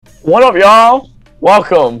What up, y'all?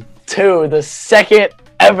 Welcome to the second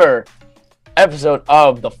ever episode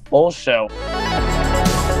of The Full Show.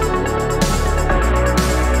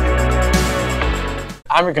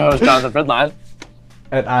 I'm your co-host, Jonathan Frid.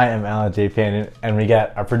 And I am Alan J. Peño, and we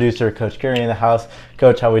got our producer, Coach Curry, in the house.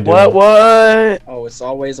 Coach, how we doing? What? Oh, it's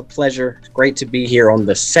always a pleasure. It's great to be here on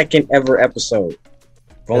the second ever episode.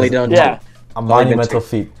 I've only done Yeah. two. A monumental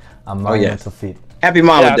feat. A monumental feat. Happy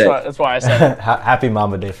Mama Day. That's why I said it. Happy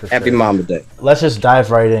Mama Day for sure. Happy Mama Day. Let's just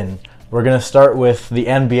dive right in. We're going to start with the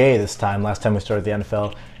NBA this time. Last time we started the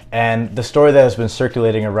NFL. And the story that has been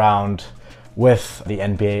circulating around with the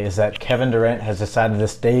NBA is that Kevin Durant has decided to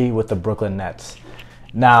stay with the Brooklyn Nets.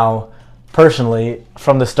 Now, personally,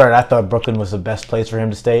 from the start, I thought Brooklyn was the best place for him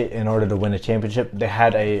to stay in order to win a championship. They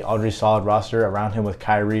had a already solid roster around him with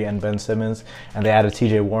Kyrie and Ben Simmons, and they added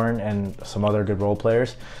T.J. Warren and some other good role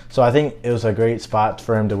players. So I think it was a great spot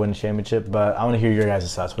for him to win a championship, but I want to hear your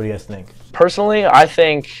guys' thoughts. What do you guys think? Personally, I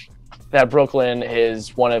think that Brooklyn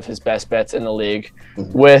is one of his best bets in the league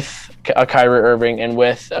with a Kyrie Irving and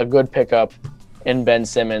with a good pickup in Ben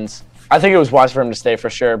Simmons. I think it was wise for him to stay for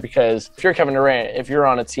sure, because if you're Kevin Durant, if you're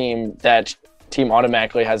on a team, that team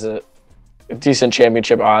automatically has a decent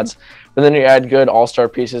championship odds. But then you add good all-star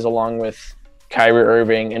pieces along with Kyrie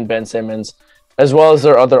Irving and Ben Simmons, as well as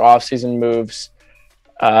their other offseason moves.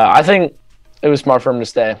 I think it was smart for him to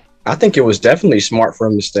stay. I think it was definitely smart for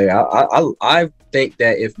him to stay. I think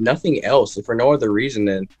that if nothing else, if for no other reason,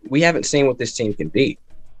 then we haven't seen what this team can be.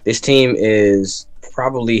 This team is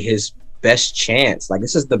probably his best chance. Like,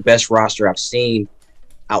 this is the best roster I've seen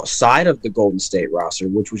outside of the Golden State roster,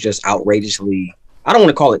 which was just outrageously, I don't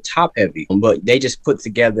want to call it top heavy, but they just put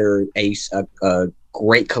together a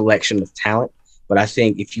great collection of talent. But I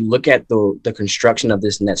think if you look at the construction of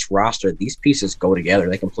this Nets roster, these pieces go together.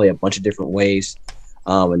 They can play a bunch of different ways.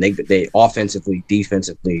 And they offensively,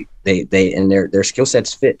 defensively, they and their skill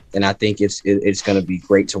sets fit. And I think it's going to be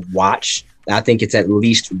great to watch. I think it's at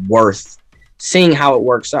least worth seeing how it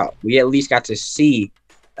works out. We at least got to see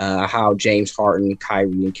how James Harden,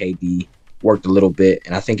 Kyrie, and KD worked a little bit.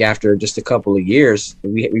 And I think after just a couple of years,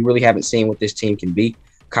 we really haven't seen what this team can be.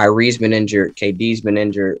 Kyrie's been injured. KD's been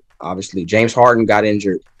injured. Obviously, James Harden got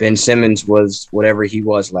injured. Ben Simmons was whatever he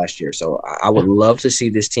was last year. So I would love to see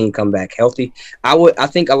this team come back healthy. I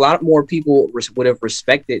think a lot more people would have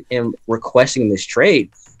respected him requesting this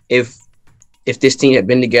trade if this team had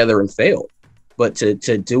been together and failed. But to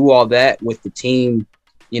do all that with the team,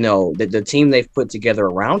 you know, the team they've put together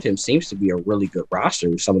around him seems to be a really good roster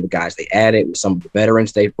with some of the guys they added, with some of the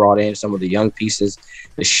veterans they've brought in, some of the young pieces,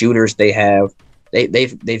 the shooters they have.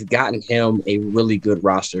 They've gotten him a really good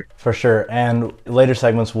roster. For sure. And later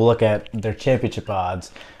segments, we'll look at their championship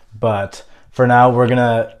odds. But for now, we're going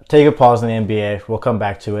to take a pause in the NBA. We'll come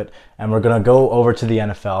back to it. And we're going to go over to the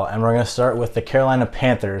NFL. And we're going to start with the Carolina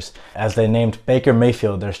Panthers, as they named Baker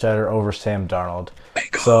Mayfield their starter over Sam Darnold.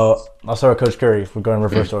 So I'll start with Coach Curry. If we're going in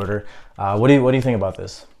reverse order. What do you think about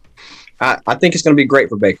this? I think it's going to be great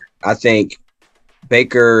for Baker. I think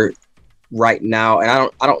Baker right now, and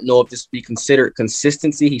I don't know if this would be considered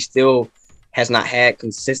consistency. He still has not had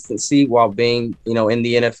consistency while being, in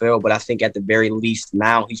the NFL. But I think at the very least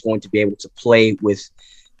now he's going to be able to play with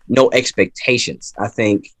no expectations. I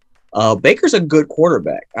think Baker's a good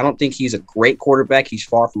quarterback. I don't think he's a great quarterback. He's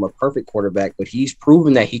far from a perfect quarterback, but he's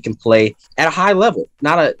proven that he can play at a high level.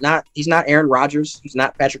 He's not Aaron Rodgers. He's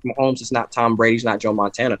not Patrick Mahomes. He's not Tom Brady. He's not Joe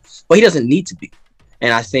Montana. But he doesn't need to be.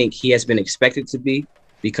 And I think he has been expected to be,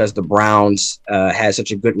 because the Browns had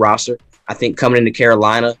such a good roster. I think coming into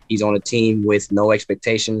Carolina, he's on a team with no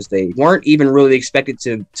expectations. They weren't even really expected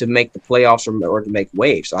to make the playoffs or to make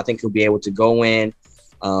waves. So I think he'll be able to go in.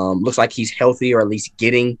 Looks like he's healthy, or at least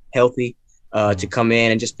getting healthy, to come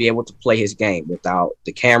in and just be able to play his game without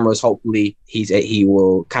the cameras. Hopefully he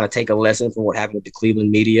will kind of take a lesson from what happened with the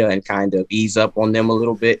Cleveland media and kind of ease up on them a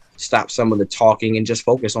little bit, stop some of the talking, and just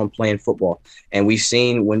focus on playing football. And we've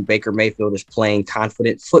seen when Baker Mayfield is playing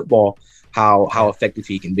confident football, how effective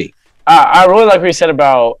he can be. I really like what you said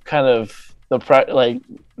about kind of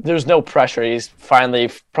there's no pressure. He's finally,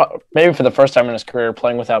 maybe for the first time in his career,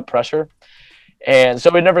 playing without pressure. And so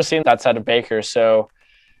we've never seen that side of Baker. So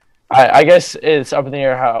I guess it's up in the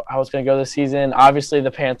air how it's going to go this season. Obviously, the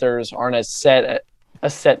Panthers aren't as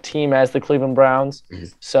set team as the Cleveland Browns,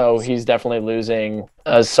 so he's definitely losing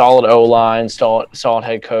a solid O-line, solid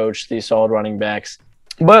head coach, these solid running backs.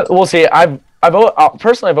 But we'll see.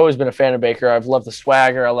 Personally, I've always been a fan of Baker. I've loved the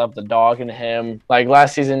swagger. I love the dog in him. Like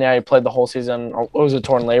last season, yeah, he played the whole season. It was a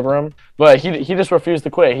torn labrum, but he just refused to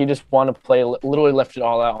quit. He just wanted to play, literally left it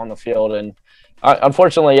all out on the field, and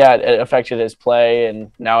unfortunately, yeah, it affected his play,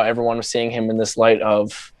 and now everyone was seeing him in this light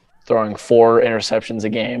of throwing 4 interceptions a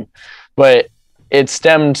game. But it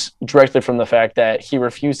stemmed directly from the fact that he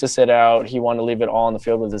refused to sit out. He wanted to leave it all on the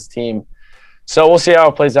field with his team. So we'll see how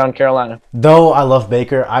it plays out in Carolina. Though I love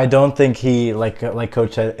Baker, I don't think he, like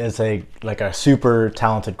Coach said, is a super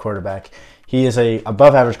talented quarterback. He is a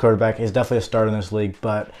above average quarterback. He's definitely a starter in this league.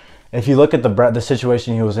 But if you look at the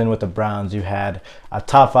situation he was in with the Browns, you had a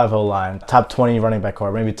top 5 O-line, top 20 running back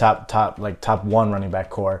core, maybe top 1 running back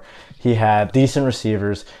core. He had decent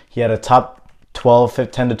receivers. He had a top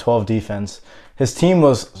 10 to 12 defense. His team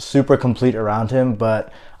was super complete around him,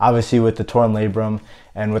 but obviously with the torn labrum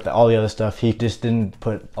and with all the other stuff, he just didn't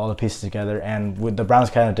put all the pieces together. And with the Browns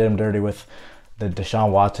kind of did him dirty with the Deshaun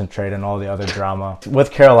Watson trade and all the other drama. With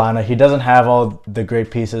Carolina, he doesn't have all the great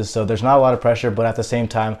pieces, so there's not a lot of pressure, but at the same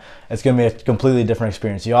time, it's going to be a completely different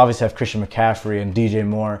experience. You obviously have Christian McCaffrey and DJ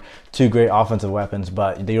Moore, 2 great offensive weapons,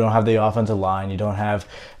 but you don't have the offensive line. You don't have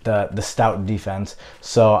the stout defense.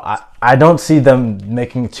 So I don't see them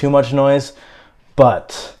making too much noise,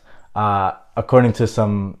 but according to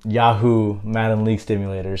some Yahoo Madden League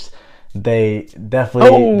simulators, they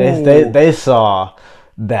definitely they saw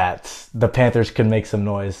that the Panthers could make some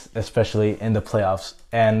noise, especially in the playoffs.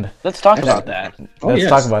 And let's talk about that.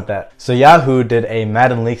 Talk about that. So Yahoo did a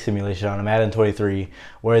Madden League simulation on a Madden 23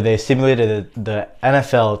 where they simulated the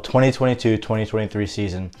NFL 2022-2023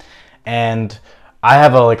 season. And I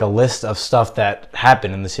have a list of stuff that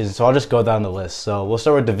happened in the season, so I'll just go down the list. So we'll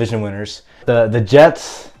start with division winners. The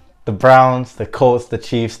Jets, the Browns, the Colts, the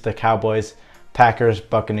Chiefs, the Cowboys, Packers,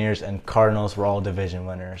 Buccaneers, and Cardinals were all division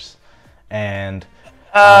winners. And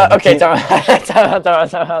okay, time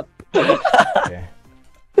out. Okay.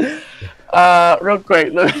 Real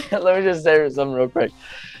quick, let me just say something real quick.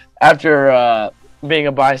 After being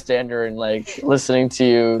a bystander and listening to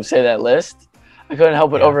you say that list, I couldn't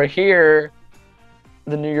help but overhear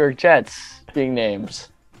the New York Jets being named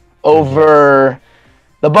over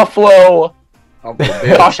the Buffalo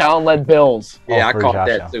Josh Allen-led Bills. Yeah, I caught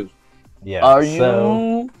that too. Yeah.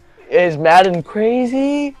 Is Madden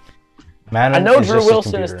crazy? Madden I know is Drew just a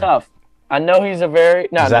Wilson is computer. tough. I know he's a very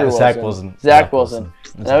Zach Wilson. Zach Wilson.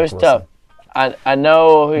 I know he's tough. I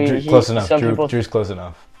know he close enough. Some people Drew's close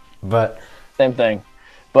enough, but same thing.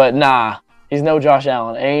 But nah, he's no Josh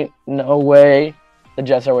Allen. Ain't no way the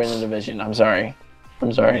Jets are winning the division. I'm sorry.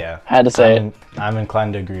 Yeah, had to say it. I'm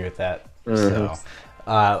inclined to agree with that. So,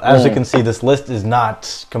 as you can see, this list is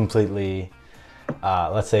not completely,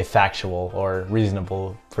 let's say, factual or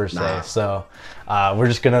reasonable per se. Nah. So, we're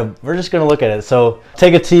just gonna look at it. So,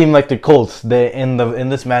 take a team like the Colts. They in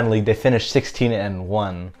this Madden League, they finished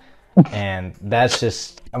 16-1, and that's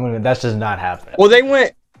just not happening. Well, they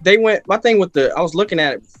went. My thing with I was looking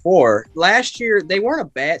at it before. Last year, they weren't a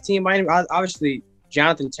bad team. Obviously,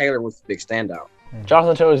 Jonathan Taylor was the big standout.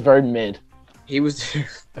 Jonathan Taylor was very mid. He was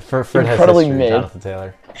Frid incredibly has history, mid. Jonathan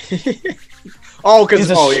Taylor.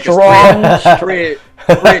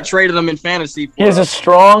 Frid traded them in fantasy. He has a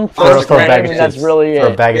strong first for a bag name, of and that's chips. really For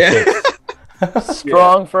a it. bag of chips.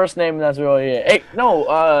 Strong first name, and that's really it. Hey, no,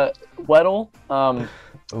 Weddle.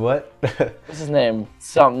 What? What's his name?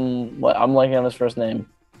 Something. What? I'm blanking on his first name.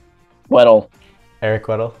 Weddle. Eric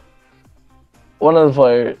Weddle. One of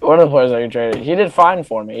the players I traded. He did fine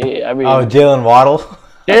for me. I mean, Jalen Waddle.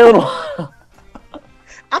 Jalen.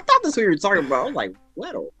 I thought that's what you were talking about. I was like,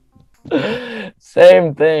 Weddle.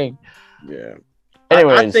 Same thing. Yeah.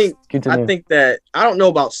 Anyways, I think that I don't know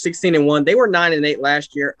about 16-1. They were 9-8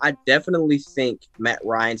 last year. I definitely think Matt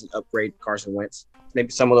Ryan's an upgrade to Carson Wentz. Maybe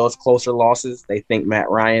some of those closer losses, they think Matt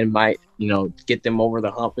Ryan might, get them over the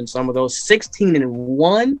hump in some of those.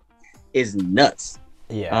 16-1 is nuts.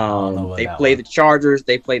 Yeah. They play the Chargers,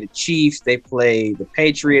 they play the Chiefs, they play the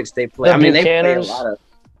Patriots, they play. They play a lot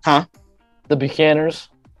of. The Buccaneers.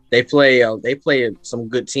 They play some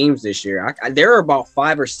good teams this year. There are about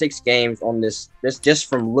 5 or 6 games on this just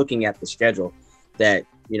from looking at the schedule that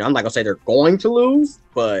I'm not gonna say they're going to lose,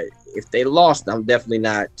 but if they lost, I'm definitely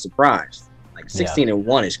not surprised.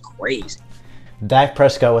 16-1 is crazy. Dak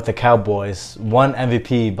Prescott with the Cowboys won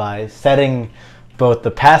MVP by setting both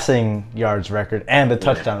the passing yards record and the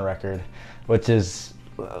touchdown record, which is,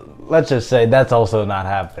 let's just say, that's also not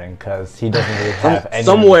happening because he doesn't really have any.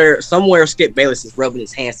 Somewhere Skip Bayless is rubbing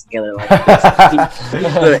his hands together like this.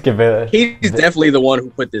 He's definitely the one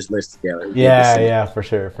who put this list together. Yeah, for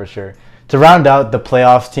sure. To round out the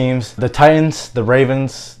playoffs teams, the Titans, the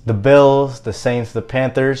Ravens, the Bills, the Saints, the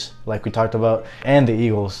Panthers, like we talked about, and the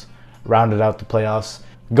Eagles rounded out the playoffs.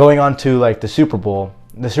 Going on to the Super Bowl.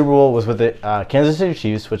 The Super Bowl was with the Kansas City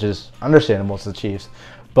Chiefs, which is understandable, it's the Chiefs.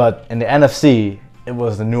 But in the NFC, it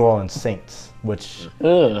was the New Orleans Saints, which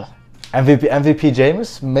MVP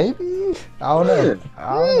Jameis? Maybe? I don't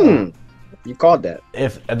know. You called that.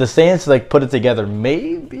 If the Saints like put it together,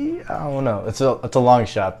 maybe. I don't know. It's a long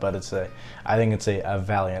shot, but I think it's a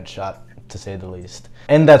valiant shot, to say the least.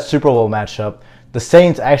 In that Super Bowl matchup, the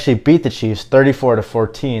Saints actually beat the Chiefs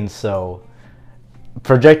 34-14. So,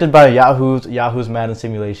 projected by Yahoo's Madden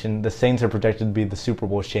simulation, the Saints are projected to be the Super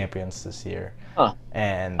Bowl champions this year. Huh.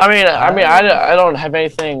 And I don't have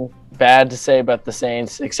anything bad to say about the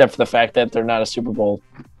Saints except for the fact that they're not a Super Bowl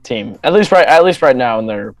team. At least right now in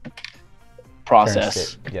their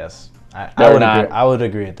process. Yes, I would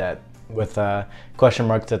agree with that. With question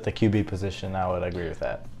marks at the QB position, I would agree with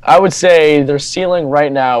that. I would say their ceiling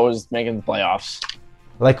right now is making the playoffs.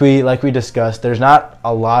 Like we discussed, there's not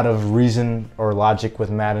a lot of reason or logic with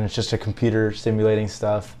Madden. It's just a computer simulating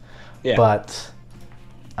stuff. Yeah. But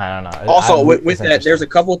I don't know. Also, with that, there's a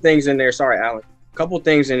couple things in there. Sorry, Alan. A couple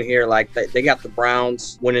things in here. Like they got the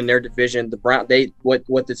Browns winning their division.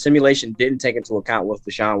 What the simulation didn't take into account was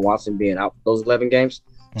Deshaun Watson being out for those 11 games.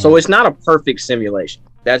 Mm-hmm. So it's not a perfect simulation.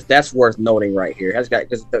 That's worth noting right here.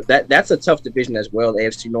 Because that's a tough division as well, the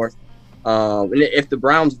AFC North. And if the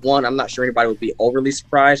Browns won, I'm not sure anybody would be overly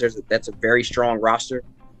surprised. That's a very strong roster,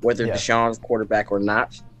 whether Deshaun's quarterback or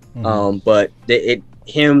not. Mm-hmm. But they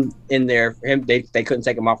couldn't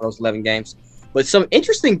take him off for those 11 games. But some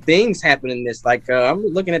interesting things happen in this. Like I'm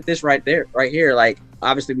looking at this right here. Like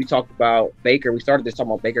obviously we talked about Baker. We started this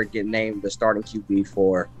talking about Baker getting named the starting QB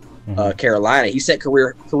for Carolina. He set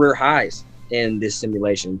career highs in this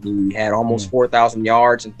simulation. He had almost 4,000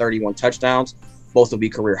 yards and 31 touchdowns. Both will be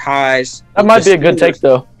career highs. That might be a good take,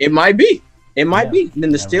 though. It might be. And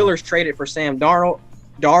then the Steelers traded for Sam Darnold.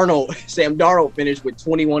 Sam Darnold finished with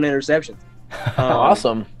 21 interceptions.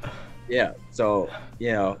 Awesome. Yeah. So,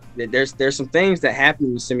 there's some things that happen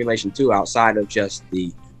in the simulation, too, outside of just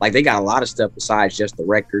they got a lot of stuff besides just the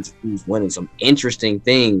records, who's winning. Some interesting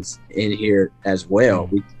things in here as well.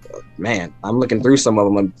 I'm looking through some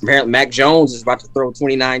of them. Apparently, Mac Jones is about to throw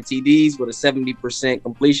 29 TDs with a 70%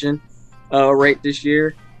 completion rate this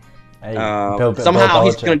year. Hey, somehow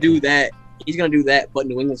he's going to do that. He's going to do that, but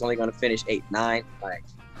New England's only going to finish 8-9.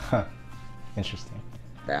 Interesting.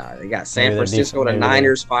 They got San Francisco, the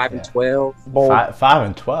Niners, 5-12.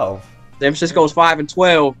 5-12. San Francisco's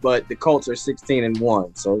 5-12, but the Colts are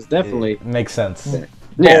 16-1. So it's definitely makes sense.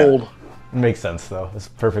 Bold. Makes sense though. It's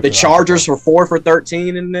perfect. The Chargers were 4 for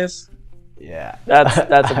 13 in this. Yeah,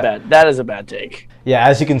 that is a bad take. Yeah,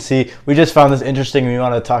 as you can see, we just found this interesting and we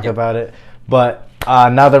want to talk about it. But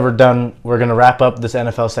now that we're done, we're going to wrap up this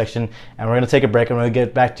NFL section and we're going to take a break and we're going to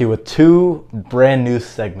get back to you with 2 brand new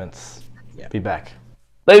segments. Yeah. Be back.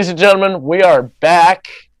 Ladies and gentlemen, we are back,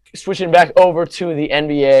 switching back over to the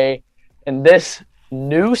NBA. And this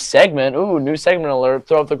new segment, new segment alert,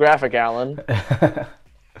 throw up the graphic, Alan.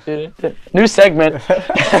 New segment.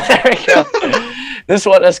 There we go. This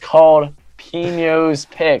one is called Peño's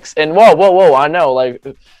Picks. And whoa, I know,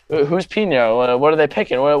 who's Peño? What are they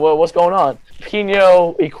picking? What's going on?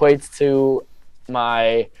 Peño equates to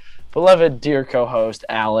my beloved dear co-host,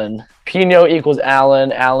 Alan. Peño equals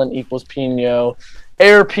Alan. Alan equals Peño.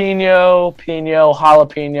 Air Peño,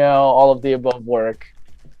 jalapeno, all of the above work.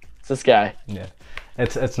 It's this guy. Yeah.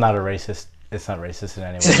 It's not a racist. It's not racist in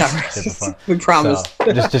any way, shape, or form. We promise.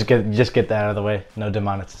 So just get that out of the way. No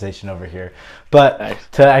demonetization over here. But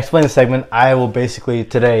to explain the segment, I will basically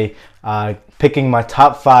today picking my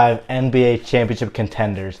top 5 NBA championship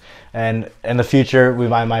contenders. And in the future, we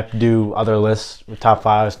might do other lists, top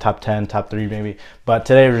 5s, top 10, top 3 maybe. But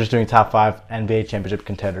today we're just doing top 5 NBA championship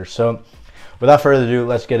contenders. So without further ado,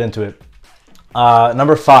 let's get into it.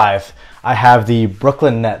 Number 5. I have the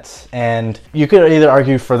Brooklyn Nets, and you could either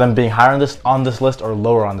argue for them being higher on this list or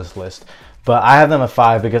lower on this list, but I have them at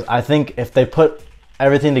 5 because I think if they put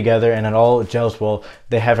everything together and it all gels well,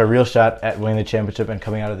 they have a real shot at winning the championship and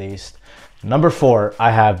coming out of the East. Number 4,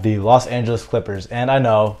 I have the Los Angeles Clippers, and I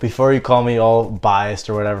know, before you call me all biased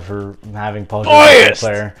or whatever for having Paul George as a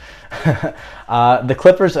player, the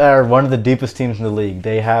Clippers are one of the deepest teams in the league.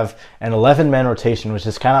 They have an 11-man rotation, which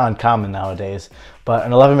is kind of uncommon nowadays, but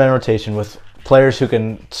an 11-man rotation with players who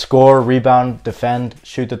can score, rebound, defend,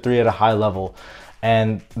 shoot the 3 at a high level,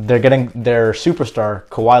 and they're getting their superstar,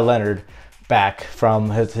 Kawhi Leonard, back from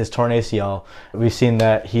his torn ACL. We've seen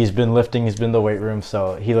that he's been lifting, he's been in the weight room,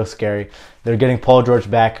 so he looks scary. They're getting Paul George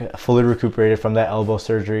back, fully recuperated from that elbow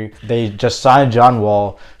surgery. They just signed John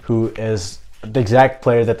Wall, who is the exact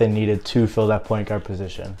player that they needed to fill that point guard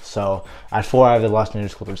position. So at 4, I have the Los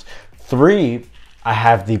Angeles Clippers. 3, I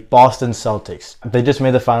have the Boston Celtics. They just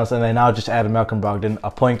made the finals, and they now just added Malcolm Brogdon,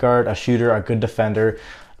 a point guard, a shooter, a good defender,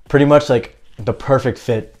 pretty much like the perfect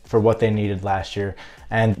fit for what they needed last year.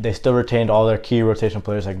 And they still retained all their key rotational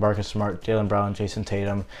players like Marcus Smart, Jaylen Brown, Jason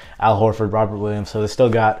Tatum, Al Horford, Robert Williams. So they still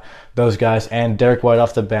got those guys. And Derek White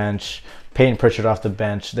off the bench, Peyton Pritchard off the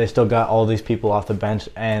bench. They still got all these people off the bench.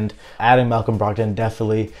 And adding Malcolm Brogdon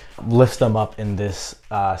definitely lifts them up in this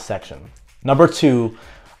section. Number 2,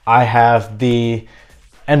 I have the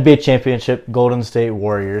NBA championship Golden State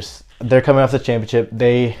Warriors. They're coming off the championship.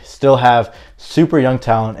 They still have super young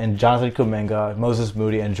talent in Jonathan Kuminga, Moses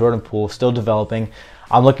Moody, and Jordan Poole still developing.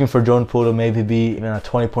 I'm looking for Jordan Poole to maybe be even a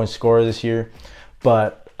 20-point scorer this year.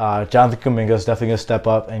 But Jonathan Kuminga is definitely going to step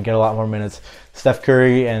up and get a lot more minutes. Steph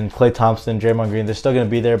Curry and Klay Thompson, Draymond Green, they're still going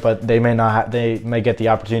to be there, but they may not. They may get the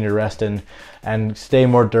opportunity to rest and stay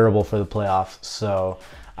more durable for the playoffs. So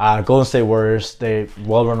Golden State Warriors, they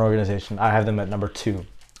well-run organization. I have them at number 2.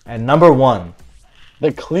 And number 1,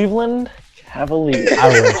 the Cleveland Cavaliers. I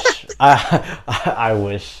wish. I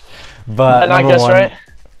wish. But Did I not guess right?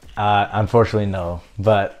 Unfortunately, no.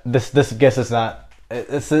 But this guess is not.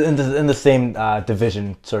 It's in the same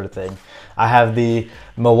division sort of thing. I have the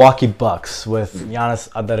Milwaukee Bucks with Giannis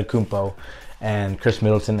Antetokounmpo and Chris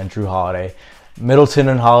Middleton and Drew Holiday. Middleton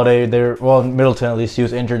and Holiday, Middleton at least, he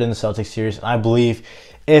was injured in the Celtics series. I believe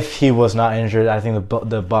if he was not injured, I think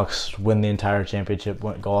the Bucks win the entire championship,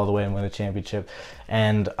 go all the way and win the championship.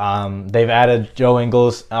 And they've added Joe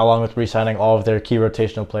Ingles along with re-signing all of their key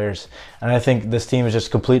rotational players. And I think this team is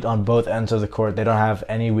just complete on both ends of the court. They don't have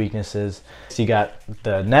any weaknesses. So you got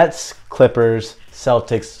the Nets, Clippers,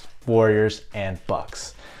 Celtics, Warriors, and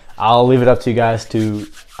Bucks. I'll leave it up to you guys to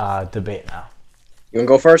debate now. You want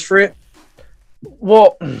to go first, Frid?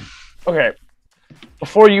 Well, okay.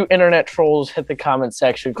 Before you internet trolls hit the comment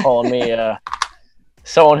section calling me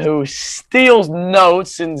someone who steals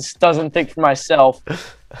notes and doesn't think for myself,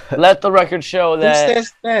 let the record show that. Who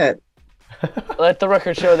says that? Let the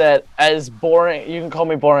record show that as boring, you can call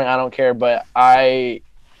me boring, I don't care, but I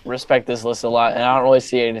respect this list a lot, and I don't really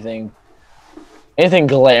see anything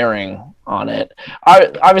glaring on it.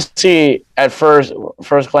 I obviously at first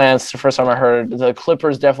glance, the first time I heard, the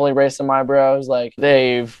Clippers definitely raised some eyebrows. Like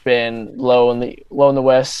they've been low in the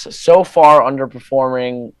West, so far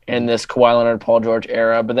underperforming in this Kawhi Leonard, Paul George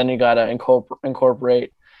era. But then you gotta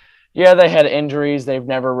incorporate. Yeah, they had injuries. They've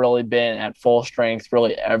never really been at full strength,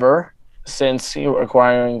 really ever since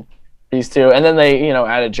acquiring these two. And then they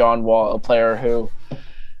added John Wall, a player who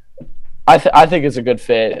I think is a good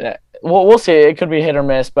fit. Well, we'll see. It could be hit or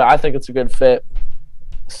miss, but I think it's a good fit.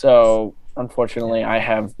 So, unfortunately, I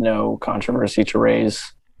have no controversy to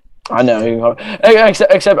raise. I know,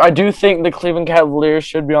 except I do think the Cleveland Cavaliers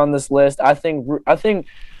should be on this list. I think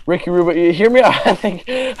Ricky Rubio. You hear me? I think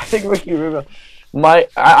Ricky Rubio.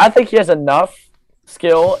 I think he has enough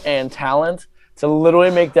skill and talent to literally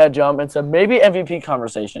make that jump into maybe MVP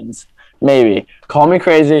conversations. Maybe call me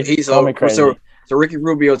crazy. Call me crazy. So Ricky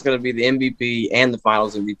Rubio is going to be the MVP and the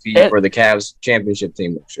Finals MVP for the Cavs championship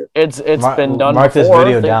team next year. It's been done. Mark before. this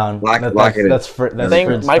video down.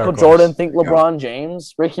 That's Michael Jordan. Think LeBron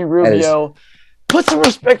James. Ricky Rubio. Put some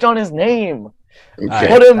respect on his name. Okay.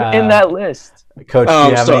 Put him in that list. Coach, do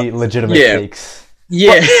you have any legitimate takes?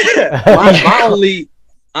 Yeah.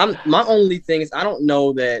 my only thing is I don't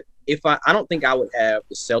know that I don't think I would have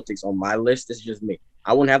the Celtics on my list. This is just me.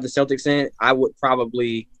 I wouldn't have the Celtics in. I would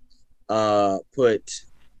probably let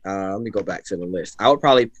me go back to the list. I would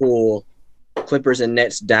probably pull Clippers and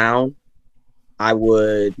Nets down. I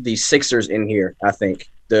would the Sixers in here. I think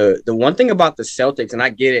the one thing about the Celtics, and I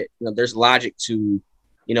get it, there's logic to,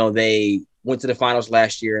 they went to the finals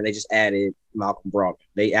last year and they just added Malcolm Brogdon.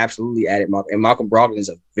 They absolutely added Malcolm, and Malcolm Brogdon is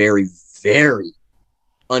a very, very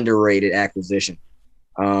underrated acquisition.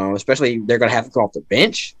 Especially they're gonna have to come off the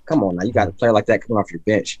bench. Come on now, you got a player like that coming off your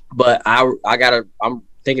bench. But I'm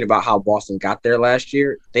thinking about how Boston got there last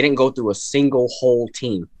year. They didn't go through a single whole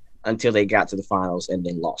team until they got to the finals and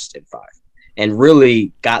then lost in 5. And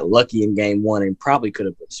really got lucky in game 1 and probably could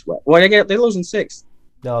have been swept. Well, they lose in 6.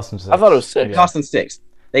 They lost in 6. I thought it was 6. They lost in 6.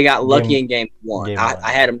 They got lucky in game 1.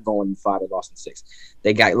 I had them going in 5. They lost in 6.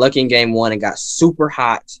 They got lucky in game 1 and got super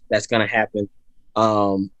hot. That's going to happen.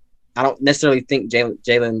 I don't necessarily think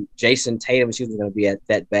Jason Tatum is going to be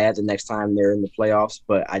that bad the next time they're in the playoffs,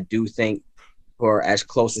 but I do think for as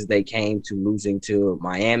close as they came to losing to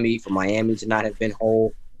Miami, for Miami to not have been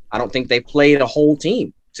whole, I don't think they played a whole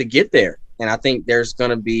team to get there. And I think they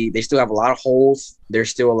still have a lot of holes. There's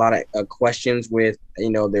still a lot of questions with,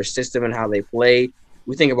 their system and how they play.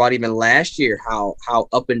 We think about even last year, how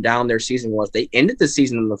up and down their season was. They ended the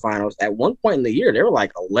season in the finals. At one point in the year, they were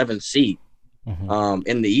like 11th seed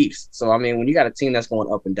in the East. So, I mean, when you got a team that's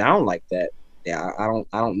going up and down like that, yeah, I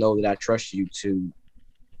don't know that I trust you to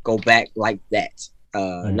go back like that.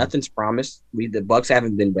 Nothing's promised. The Bucks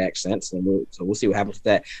haven't been back since, and we'll see what happens with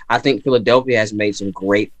that. I think Philadelphia has made some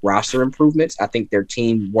great roster improvements. I think their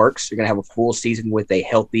team works. They're going to have a full season with a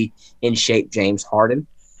healthy, in shape James Harden.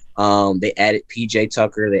 They added PJ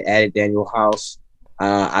Tucker. They added Daniel House.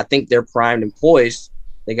 I think they're primed and poised.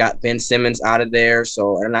 They got Ben Simmons out of there.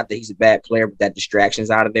 So, not that he's a bad player, but that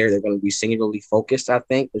distraction's out of there. They're going to be singularly focused, I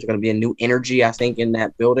think. There's going to be a new energy, I think, in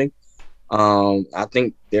that building. I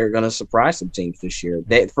think they're going to surprise some teams this year.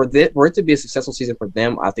 For it to be a successful season for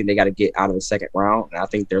them, I think they got to get out of the second round. And I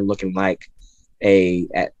think they're looking like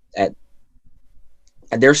at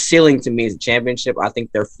their ceiling to me is a championship. I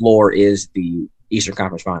think their floor is the Eastern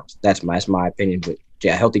Conference Finals. That's my opinion. But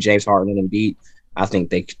yeah, healthy James Harden and Embiid, I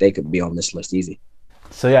think they could be on this list easy.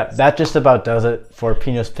 So yeah, that just about does it for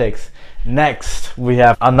Peño's picks. Next, we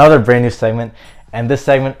have another brand new segment, and this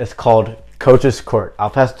segment is called Coach's Court. I'll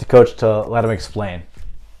pass it to Coach to let him explain.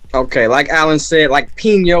 Okay, like Alan said, like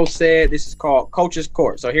Peño said, this is called Coach's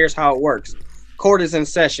Court. So here's how it works. Court is in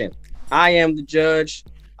session. I am the judge.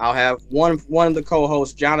 I'll have one of the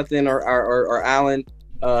co-hosts, Jonathan or Alan,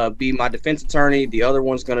 be my defense attorney. The other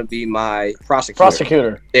one's going to be my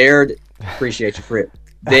prosecutor. Appreciate you, Frid.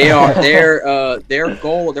 They are their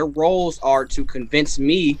roles are to convince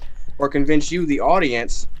me or convince you, the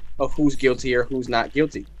audience, of who's guilty or who's not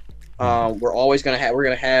guilty. We're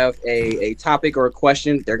gonna have a topic or a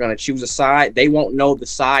question. They're gonna choose a side. They won't know the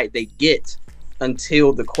side they get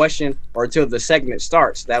until the question or until the segment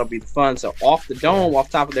starts. That'll be the fun. So off the dome,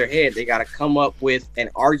 off top of their head, they got to come up with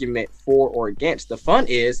an argument for or against. The fun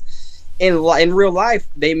is, in real life,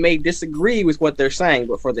 they may disagree with what they're saying,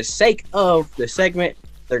 but for the sake of the segment,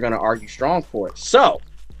 they're going to argue strong for it. So,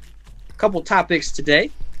 a couple topics today.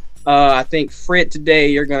 I think Frid, today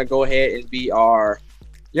you're going to go ahead and be our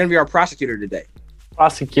prosecutor today.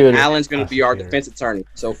 Prosecutor. Alan's going to be our defense attorney.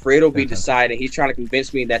 So Frid will be deciding. He's trying to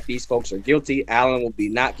convince me that these folks are guilty. Alan will be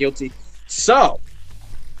not guilty. So,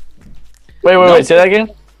 wait. Say that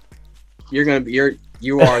again. You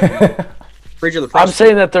are. Frid, you're the prosecutor. I'm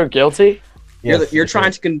saying that they're guilty. You're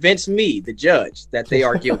trying to convince me, the judge, that they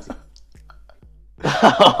are guilty.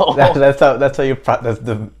 That's how you. That's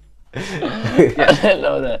the. I didn't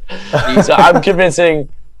know that. So I'm convincing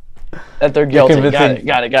that they're guilty.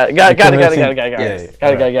 Got it.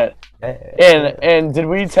 And did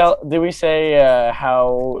we say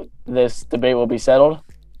how this debate will be settled?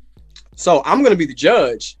 So I'm going to be the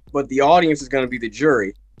judge, but the audience is going to be the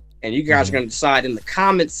jury, and you guys are going to decide in the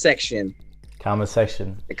comment section.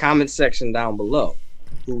 The comment section down below,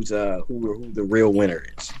 who the real winner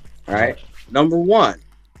is. All right. Number one.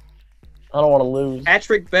 I don't want to lose.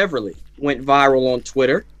 Patrick Beverley went viral on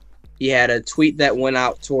Twitter. He had a tweet that went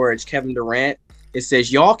out towards Kevin Durant. It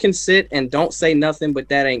says, "Y'all can sit and don't say nothing, but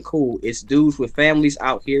that ain't cool. It's dudes with families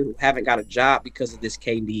out here who haven't got a job because of this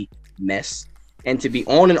KD mess. And to be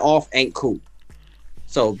on and off ain't cool."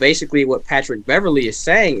 So basically what Patrick Beverley is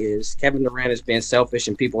saying is Kevin Durant is being selfish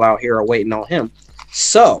and people out here are waiting on him.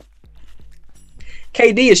 So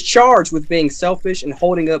KD is charged with being selfish and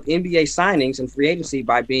holding up NBA signings and free agency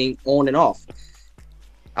by being on and off.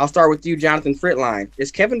 I'll start with you, Jonathan Fritline.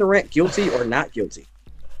 Is Kevin Durant guilty or not guilty?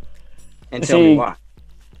 And tell me why.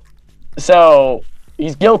 So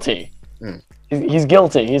he's guilty. He's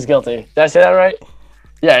guilty. Did I say that right?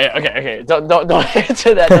 Yeah. Okay. Don't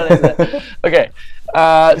answer that. Okay.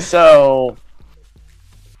 So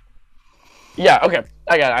yeah. Okay.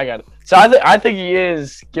 I got it. So I think he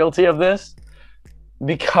is guilty of this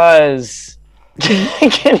because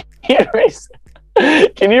can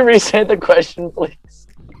you reset the question, please?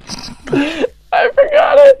 I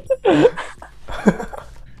forgot it.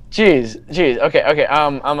 Jeez. Okay. I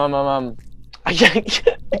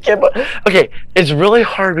can't. Okay, it's really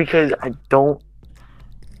hard because I don't.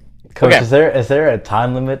 Coach, is there a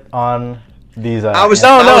time limit on these? No. We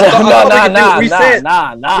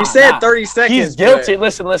said 30 seconds. He's guilty.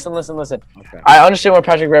 But... Listen. Okay. I understand where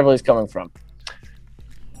Patrick Beverley is coming from.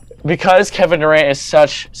 Because Kevin Durant is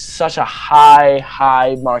such a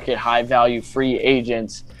high market, high value free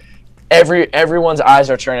agent, everyone's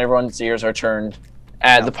eyes are turned, everyone's ears are turned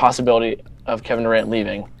at the possibility of Kevin Durant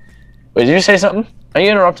leaving. Wait, did you say something? Are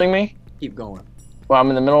you interrupting me? Keep going. Well, I'm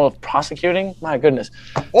in the middle of prosecuting? My goodness.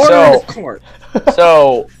 Order in the court.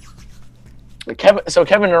 So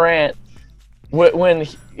Kevin Durant, when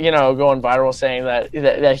going viral saying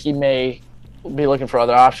that he may be looking for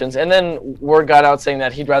other options, and then word got out saying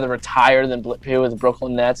that he'd rather retire than play with the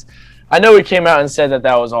Brooklyn Nets. I know he came out and said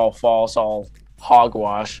that was all false, all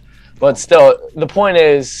hogwash, but still, the point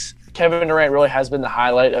is Kevin Durant really has been the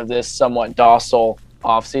highlight of this somewhat docile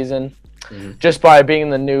offseason, just by being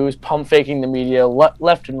in the news, pump faking the media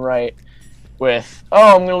left and right. with,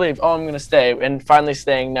 oh, I'm going to leave, oh, I'm going to stay, and finally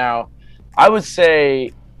staying now. I would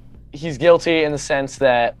say he's guilty in the sense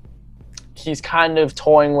that he's kind of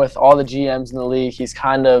toying with all the GMs in the league. He's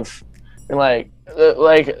kind of like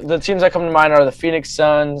the teams that come to mind are the Phoenix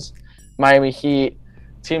Suns, Miami Heat,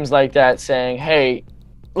 teams like that saying, hey,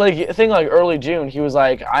 like I think like early June, he was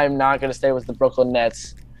like, I'm not going to stay with the Brooklyn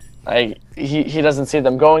Nets. Like he doesn't see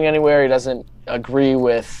them going anywhere. He doesn't agree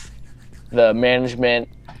with the management.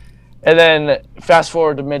 And then fast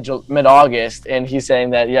forward to mid-August, and he's saying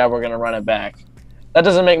that, yeah, we're going to run it back. That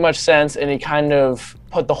doesn't make much sense, and he kind of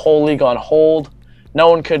put the whole league on hold. No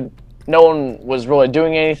one was really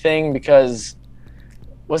doing anything because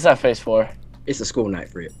what's that face for? It's a school night,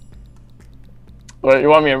 Frid. What, you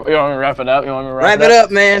want me to wrap it up? You want me to wrap it up,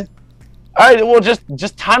 man? All right, well,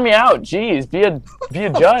 just time me out. Jeez, be a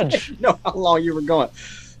judge. No, how long you were going?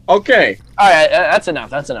 Okay. All right, that's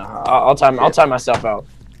enough. I'll time myself out.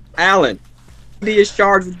 Alan, KD is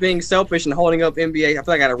charged with being selfish and holding up NBA. I feel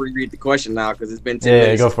like I got to reread the question now because it's been 10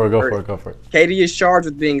 minutes. Yeah, go for it. KD is charged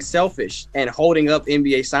with being selfish and holding up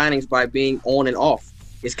NBA signings by being on and off.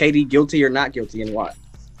 Is KD guilty or not guilty, and why?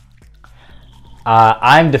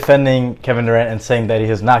 I'm defending Kevin Durant and saying that he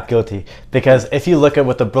is not guilty because if you look at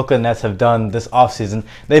what the Brooklyn Nets have done this offseason,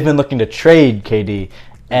 they've been looking to trade KD,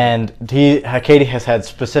 and KD has had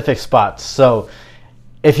specific spots. So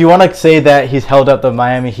if you want to say that he's held up the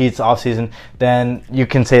Miami Heat's offseason, then you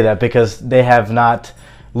can say that because they have not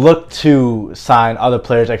looked to sign other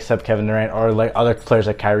players except Kevin Durant or like other players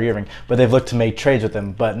like Kyrie Irving, but they've looked to make trades with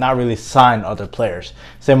him, but not really sign other players.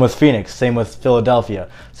 Same with Phoenix, same with Philadelphia,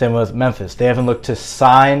 same with Memphis. They haven't looked to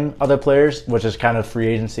sign other players, which is kind of free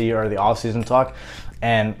agency or the offseason talk,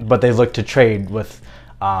 but they've looked to trade with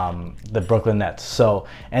the Brooklyn Nets. So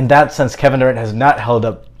in that sense, Kevin Durant has not held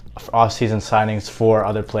up off-season signings for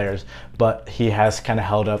other players, but he has kind of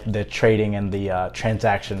held up the trading and the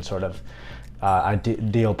transaction sort of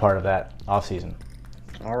deal part of that off-season.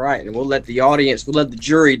 All right, and we'll let the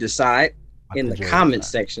jury decide in the comment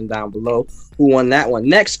section down below who won that one.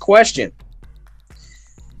 Next question.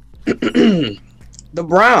 The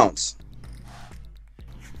Browns.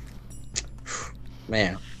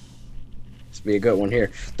 Man, this will be a good one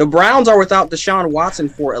here. The Browns are without Deshaun Watson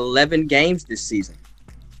for 11 games this season.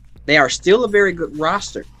 They are still a very good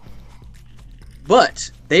roster,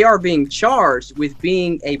 but they are being charged with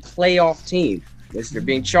being a playoff team. They're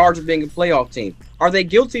being charged with being a playoff team. Are they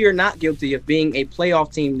guilty or not guilty of being a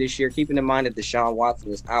playoff team this year, keeping in mind that Deshaun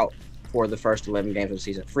Watson is out for the first 11 games of the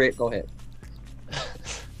season? Frid, go ahead.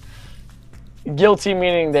 Guilty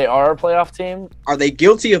meaning they are a playoff team? Are they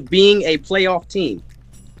guilty of being a playoff team?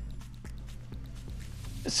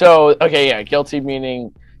 So, okay, yeah, guilty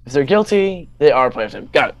meaning if they're guilty, they are a playoff team.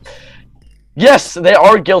 Got it. Yes, they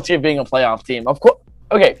are guilty of being a playoff team. Of course.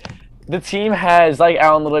 Okay, the team has, like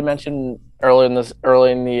Alan literally mentioned early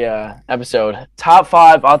in the episode, top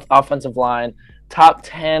 5 offensive line, top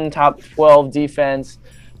 10, top 12 defense.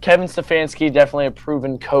 Kevin Stefanski, definitely a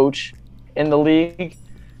proven coach in the league.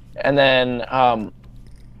 And then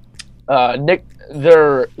Nick,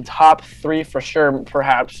 their top 3 for sure,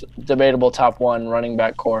 perhaps debatable top 1 running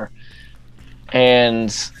back core. And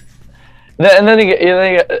then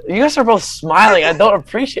you guys are both smiling. I don't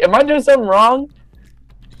appreciate. Am I doing something wrong?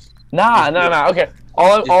 Nah. Okay.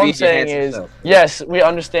 All I'm saying is, yes, we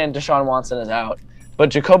understand Deshaun Watson is out, but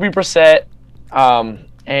Jacoby Brissett,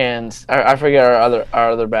 and I forget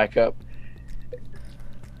our other backup.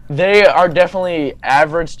 They are definitely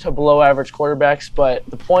average to below average quarterbacks, but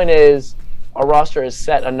the point is, our roster is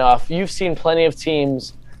set enough. You've seen plenty of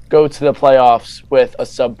teams go to the playoffs with a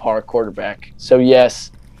subpar quarterback. So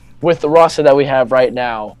yes, with the roster that we have right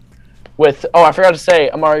now, I forgot to say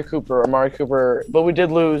Amari Cooper, but we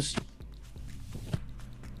did lose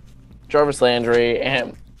Jarvis Landry,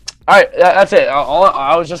 and all right, that's it.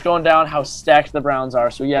 I was just going down how stacked the Browns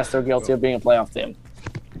are. So yes, they're guilty of being a playoff team.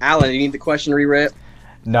 Alan, do you need the question reread?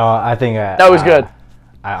 No, I think that was good.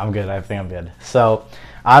 I'm good. I think I'm good. So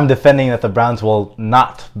I'm defending that the Browns will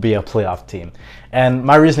not be a playoff team, and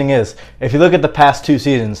my reasoning is, if you look at the past 2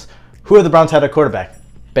 seasons, who have the Browns had at quarterback?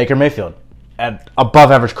 Baker Mayfield, at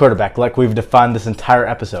above average quarterback, like we've defined this entire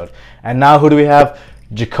episode. And now who do we have?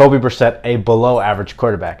 Jacoby Brissett, a below average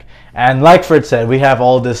quarterback. And like Frid said, we have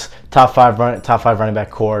all this top 5 running back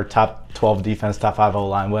core, top 12 defense, top 5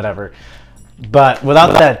 O-line, whatever. But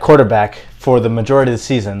without that quarterback for the majority of the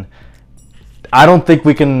season, I don't think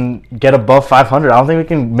we can get above 500. I don't think we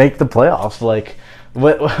can make the playoffs. Like,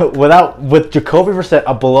 with Jacoby Brissett,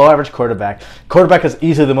 a below-average quarterback is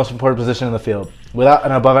easily the most important position in the field. Without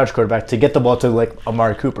an above-average quarterback, to get the ball to like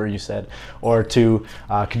Amari Cooper, you said, or to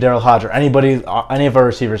Kadarrell Hodge, or any of our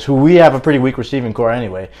receivers, who we have a pretty weak receiving core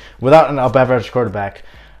anyway. Without an above-average quarterback,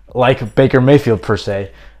 like Baker Mayfield per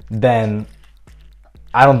se, then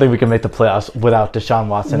I don't think we can make the playoffs without Deshaun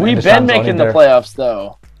Watson. We've been making the playoffs,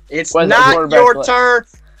 though. It's not your turn.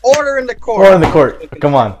 Order in the court. Order in the court.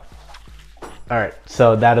 Come on. All right,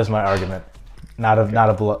 so that is my argument. Not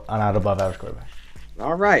above average quarterback.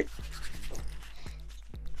 All right.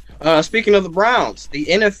 Speaking of the Browns, the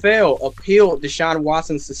NFL appealed Deshaun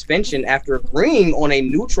Watson's suspension after agreeing on a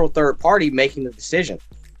neutral third party making the decision.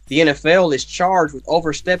 The NFL is charged with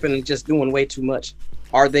overstepping and just doing way too much.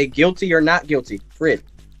 Are they guilty or not guilty? Frid?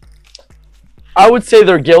 I would say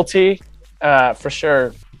they're guilty, for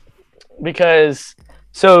sure, because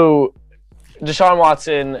Deshaun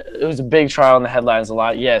Watson, it was a big trial in the headlines a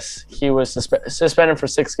lot. Yes, he was suspended for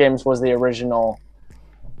 6 games was the original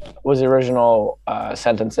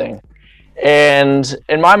sentencing. And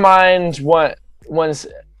in my mind, once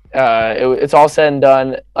it's all said and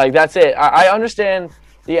done, like that's it. I understand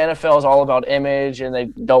the NFL is all about image and they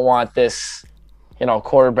don't want this,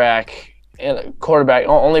 quarterback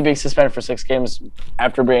only being suspended for 6 games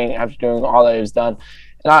after doing all that he was done.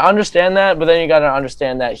 And I understand that, but then you got to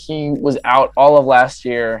understand that he was out all of last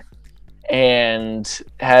year and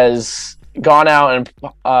has gone out and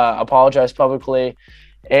apologized publicly.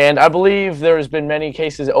 And I believe there's been many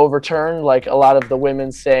cases overturned, like a lot of the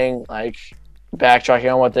women saying, like,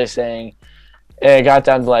 backtracking on what they're saying. And it got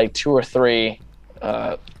down to like 2 or 3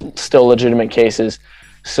 still legitimate cases.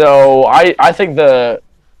 So I think the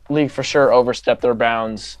league for sure overstepped their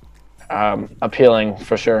bounds, appealing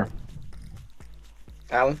for sure.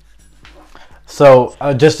 Alan? So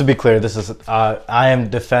just to be clear, this is I'm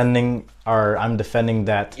defending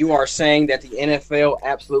that. You are saying that the NFL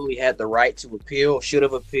absolutely had the right to appeal, should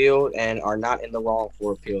have appealed, and are not in the wrong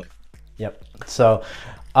for appealing. Yep. So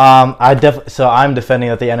I'm defending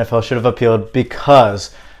that the NFL should have appealed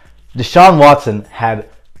because Deshaun Watson had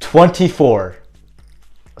 24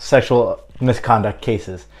 sexual misconduct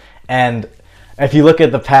cases, and if you look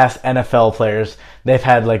at the past NFL players, they've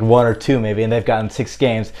had like 1 or 2 maybe, and they've gotten 6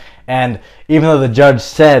 games. And even though the judge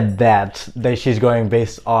said that she's going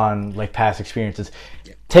based on like past experiences,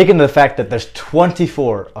 taking the fact that there's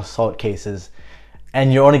 24 assault cases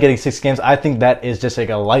and you're only getting 6 games, I think that is just like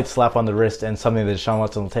a light slap on the wrist and something that Deshaun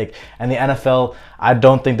Watson will take. And the NFL, I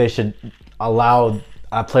don't think they should allow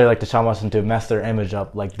a player like Deshaun Watson to mess their image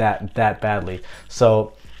up like that badly.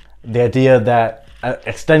 So the idea that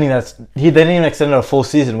extending that, they didn't even extend it a full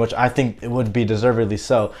season, which I think it would be deservedly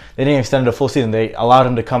so. They didn't extend it a full season. They allowed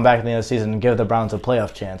him to come back at the end of the season and give the Browns a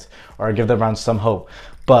playoff chance or give the Browns some hope.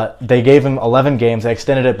 But they gave him 11 games. They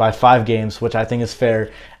extended it by 5 games, which I think is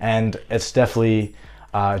fair, and it's definitely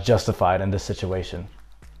justified in this situation.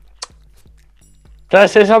 Can I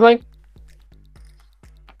say something?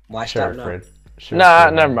 Why Sure, stop Frid. Sure, Nah,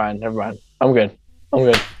 Frid. never mind. I'm good. All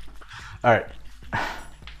right.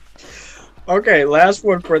 Okay, last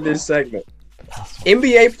one for this segment.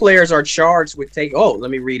 NBA players are charged with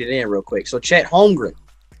let me read it in real quick. So Chet Holmgren,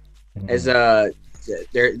 as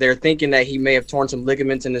they're thinking that he may have torn some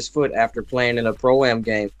ligaments in his foot after playing in a Pro-Am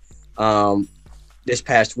game this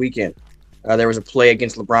past weekend. There was a play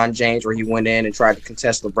against LeBron James where he went in and tried to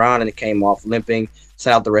contest LeBron, and it came off limping,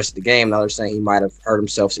 sat out the rest of the game. Now they're saying he might have hurt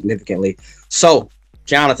himself significantly. So,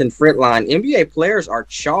 Jonathan Fritline, NBA players are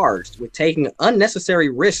charged with taking unnecessary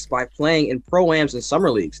risks by playing in Pro-Ams and summer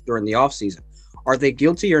leagues during the offseason. Are they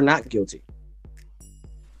guilty or not guilty?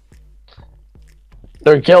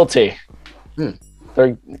 They're guilty.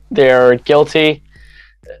 They're guilty.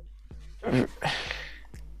 The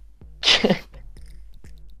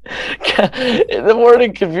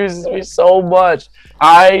wording confuses me so much.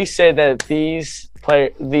 I say that this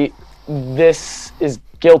is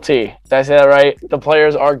guilty. Did I say that right? The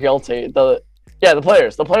players are guilty. The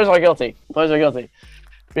players are guilty. The players are guilty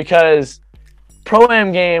because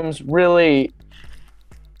Pro-Am games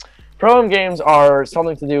are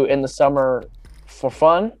something to do in the summer for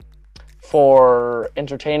fun, for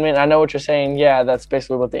entertainment. I know what you're saying. Yeah, that's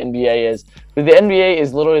basically what the NBA is. But the NBA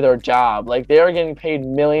is literally their job. Like, they are getting paid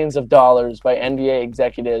millions of dollars by NBA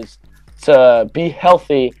executives to be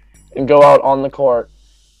healthy and go out on the court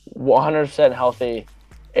 100% healthy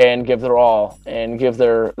and give their all and give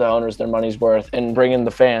the owners their money's worth and bring in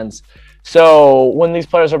the fans. So when these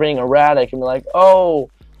players are being erratic and be like, I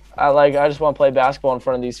just want to play basketball in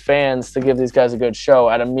front of these fans to give these guys a good show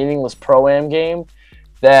at a meaningless Pro-Am game,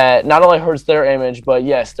 that not only hurts their image, but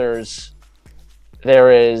yes, there's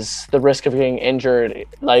there is the risk of getting injured,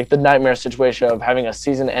 like the nightmare situation of having a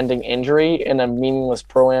season-ending injury in a meaningless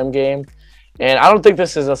Pro-Am game. And I don't think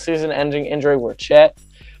this is a season-ending injury with Chet.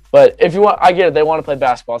 But if you want, I get it. They want to play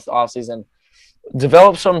basketball. It's the offseason.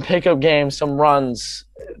 Develop some pickup games, some runs,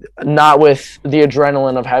 not with the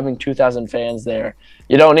adrenaline of having 2,000 fans there.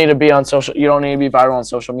 You don't need to be on social. You don't need to be viral on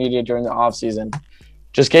social media during the offseason.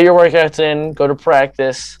 Just get your workouts in, go to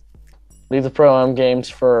practice, leave the Pro-Am games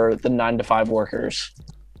for the 9 to 5 workers.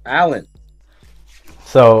 Allen.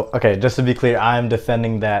 So, okay, just to be clear, I'm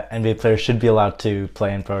defending that NBA players should be allowed to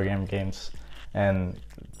play in program games and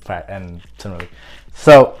similarly.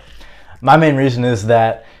 So, my main reason is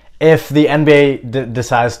that if the NBA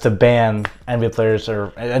decides to ban NBA players,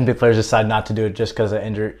 or NBA players decide not to do it just because of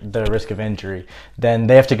the risk of injury, then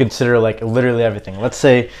they have to consider like literally everything. Let's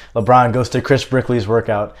say LeBron goes to Chris Brickley's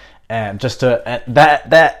workout, and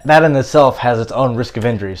that in itself has its own risk of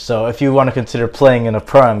injury. So if you want to consider playing in a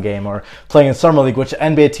Pro-Am game or playing in summer league, which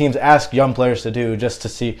NBA teams ask young players to do, just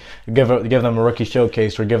to give them a rookie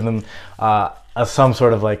showcase or give them some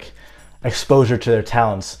sort of like exposure to their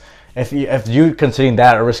talents. If you considering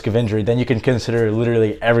that a risk of injury, then you can consider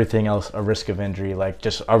literally everything else a risk of injury, like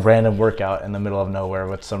just a random workout in the middle of nowhere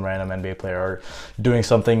with some random NBA player, or doing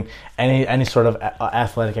something, any sort of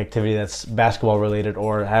athletic activity that's basketball related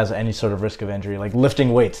or has any sort of risk of injury, like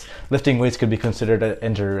lifting weights. Lifting weights could be considered an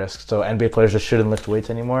injury risk, so NBA players just shouldn't lift weights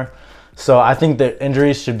anymore. So I think that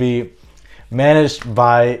injuries should be managed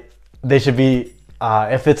by, they should be,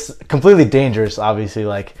 if it's completely dangerous, obviously,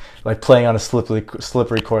 like playing on a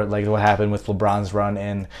slippery court, like what happened with LeBron's run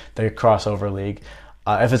in the crossover league.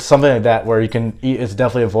 If it's something like that where it's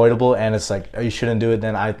definitely avoidable and it's like you shouldn't do it,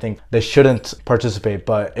 then I think they shouldn't participate.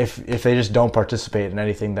 But if they just don't participate in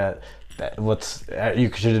anything,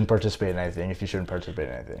 you shouldn't participate in anything if you shouldn't participate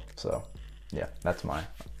in anything. So, yeah, that's mine.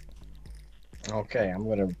 Okay, I'm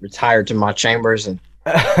gonna retire to my chambers and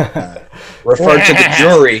refer to the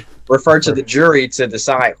jury. Refer to the jury to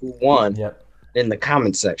decide who won. Yep. In the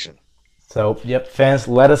comment section. So, yep, fans,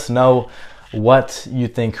 let us know what you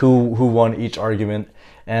think, who won each argument.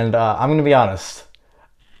 And I'm going to be honest.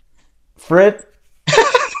 Frid?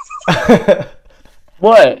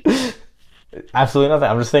 What? Absolutely nothing.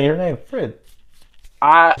 I'm just saying your name, Frid.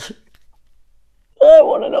 I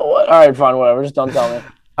want to know what. All right, fine, whatever. Just don't tell me.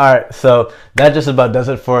 All right, so that just about does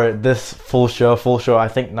it for this full show. I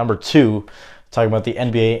think, number 2. Talking about the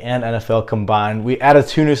NBA and NFL combined. We added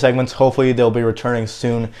 2 new segments. Hopefully, they'll be returning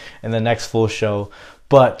soon in the next full show.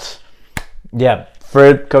 But, yeah,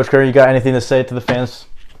 Frid, Coach Curry, you got anything to say to the fans?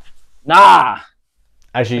 Nah.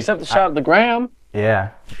 Actually, except the shout out the gram.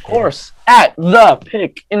 Yeah. Of course. At the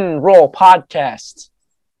Pick and Roll Podcast.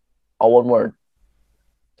 All one word.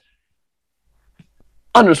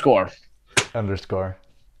 _.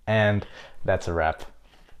 And that's a wrap.